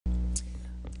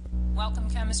Welcome,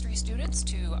 chemistry students,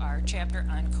 to our chapter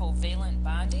on covalent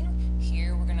bonding.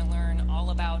 Here we're going to learn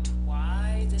all about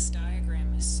why this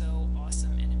diagram is so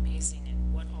awesome and amazing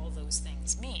and what all those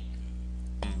things mean.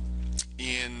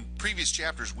 In previous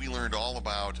chapters, we learned all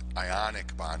about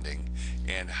ionic bonding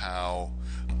and how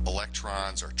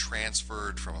electrons are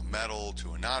transferred from a metal to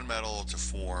a nonmetal to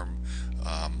form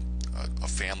a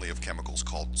family of chemicals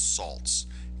called salts.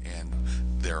 And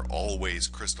they're always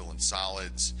crystalline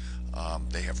solids.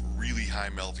 They have really high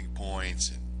melting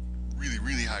points and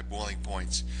really high boiling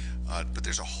points. But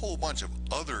there's a whole bunch of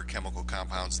other chemical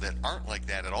compounds that aren't like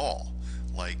that at all,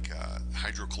 like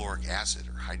hydrochloric acid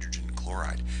or hydrogen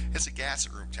chloride. It's a gas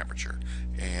at room temperature,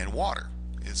 and water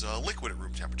is a liquid at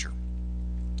room temperature.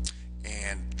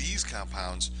 And these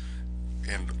compounds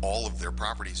and all of their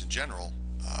properties in general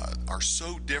are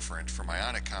so different from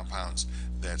ionic compounds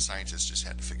that scientists just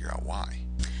had to figure out why.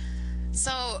 So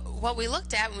what we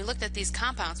looked at when we looked at these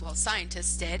compounds, well,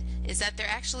 scientists did, is that they're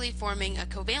actually forming a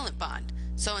covalent bond.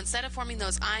 So instead of forming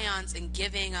those ions and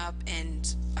giving up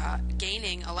and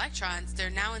gaining electrons, they're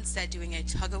now instead doing a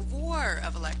tug of war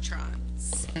of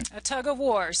electrons. A tug of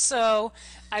war. So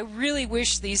I really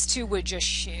wish these two would just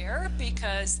share,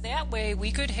 because that way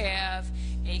we could have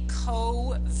a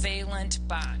covalent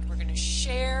bond. We're going to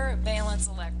share valence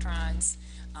electrons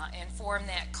and form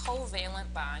that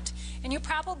covalent bond. And you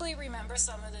probably remember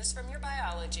some of this from your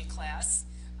biology class.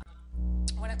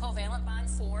 When a covalent bond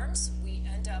forms, we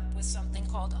end up with something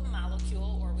called a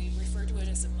molecule, or we refer to it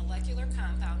as a molecular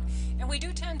compound. And we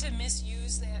do tend to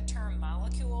misuse that term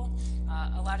molecule.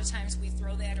 A lot of times we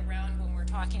throw that around when we're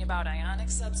talking about ionic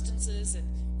substances, and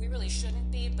we really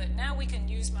shouldn't be, but now we can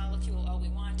use molecule all we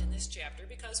want in this chapter,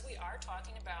 because we are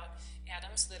talking about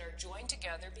atoms that are joined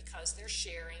together because they're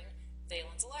sharing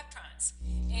valence electrons.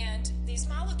 And these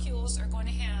molecules are going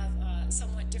to have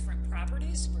somewhat different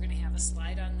properties. We're going to have a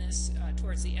slide on this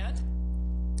towards the end.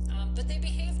 But they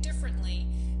behave differently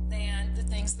than the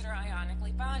things that are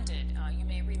ionically bonded. You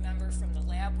may remember from the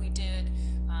lab we did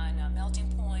on melting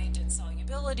point and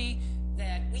solubility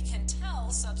that we can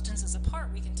tell substances apart.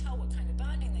 We can tell what kind of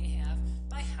bonding they have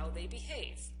by how they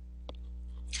behave.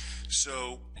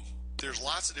 So there's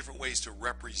lots of different ways to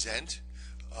represent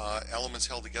elements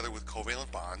held together with covalent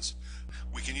bonds.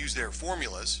 We can use their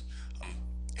formulas,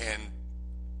 and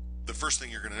the first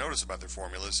thing you're going to notice about their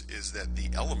formulas is that the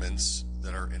elements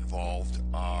that are involved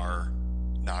are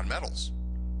nonmetals.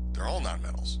 They're all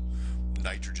nonmetals.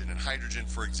 Nitrogen and hydrogen,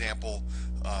 for example,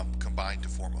 combine to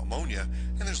form ammonia,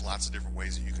 and there's lots of different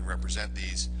ways that you can represent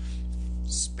these.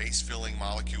 Space-filling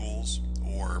molecules,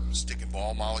 or stick and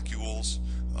ball molecules,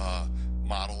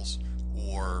 models,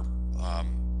 or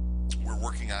we're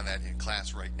working on that in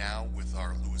class right now with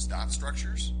our Lewis dot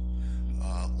structures.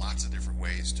 Lots of different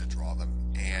ways to draw them,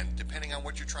 and depending on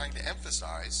what you're trying to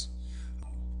emphasize,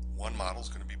 one model is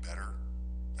going to be better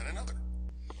than another.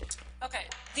 Okay,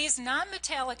 these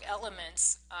nonmetallic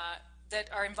elements that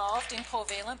are involved in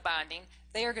covalent bonding,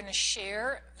 they are going to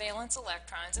share valence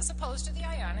electrons as opposed to the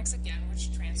ionics, again,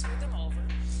 which transfer them over.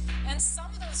 And some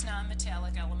of those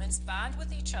nonmetallic elements bond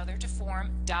with each other to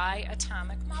form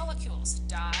diatomic molecules.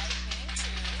 Di meaning two.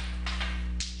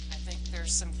 I think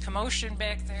there's some commotion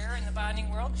back there in the bonding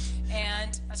world.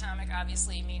 And atomic,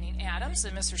 obviously, meaning atoms.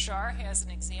 And Mr. Shar has an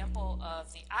example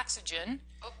of the oxygen.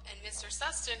 Oh, and Mr.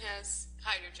 Sustin has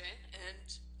hydrogen and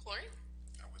chlorine.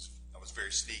 I was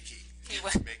very sneaky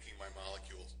making my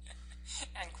molecules.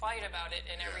 And quiet about it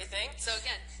and everything. So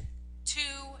again, two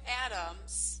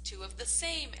atoms, two of the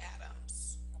same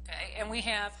atoms. Okay, and we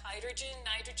have hydrogen,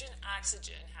 nitrogen,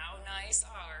 oxygen. How nice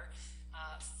our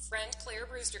friend Claire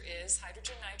Brewster is.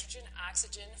 Hydrogen, nitrogen,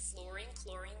 oxygen, fluorine,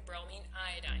 chlorine, bromine,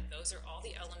 iodine. Those are all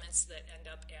the elements that end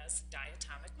up as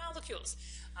diatomic molecules.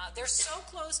 They're so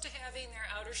close to having their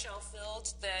outer shell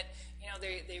filled that, you know,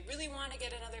 they really want to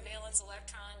get another valence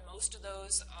electron. Most of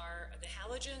those are the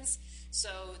halogens.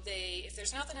 So if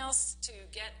there's nothing else to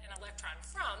get an electron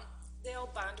from, they'll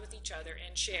bond with each other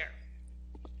and share.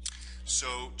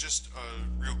 So just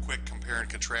a real quick compare and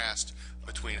contrast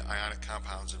between ionic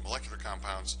compounds and molecular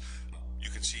compounds. You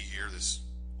can see here this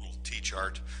little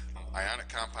T-chart. Ionic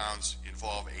compounds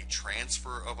involve a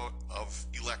transfer of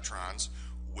electrons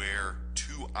where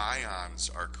two ions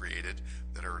are created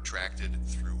that are attracted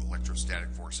through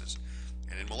electrostatic forces.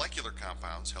 And in molecular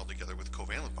compounds held together with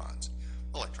covalent bonds,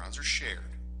 electrons are shared.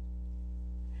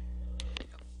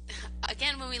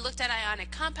 Again, when we looked at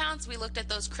ionic compounds, we looked at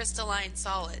those crystalline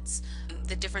solids,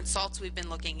 the different salts we've been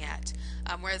looking at.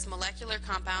 Whereas molecular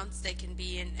compounds, they can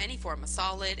be in any form, a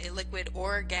solid, a liquid,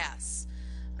 or a gas.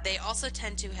 They also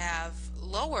tend to have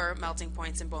lower melting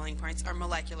points and boiling points, our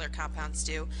molecular compounds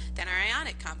do, than our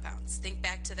ionic compounds. Think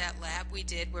back to that lab we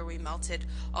did where we melted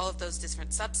all of those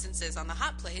different substances on the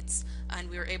hot plates, and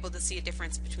we were able to see a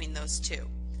difference between those two.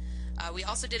 We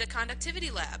also did a conductivity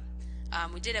lab.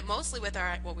 We did it mostly with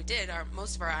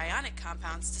most of our ionic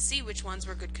compounds to see which ones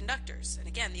were good conductors. And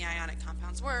again, the ionic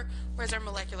compounds were, whereas our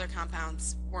molecular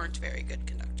compounds weren't very good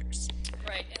conductors.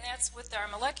 Right, and that's with our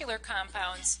molecular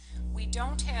compounds. We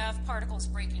don't have particles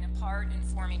breaking apart and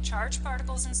forming charged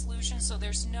particles in solution, so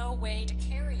there's no way to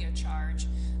carry a charge.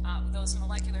 Those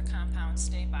molecular compounds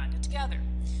stay bonded together.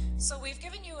 So we've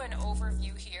given you an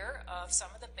overview here of some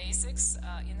of the basics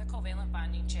in the covalent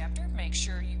bonding chapter. Make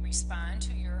sure you respond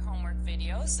to your homework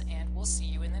videos, and we'll see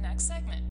you in the next segment.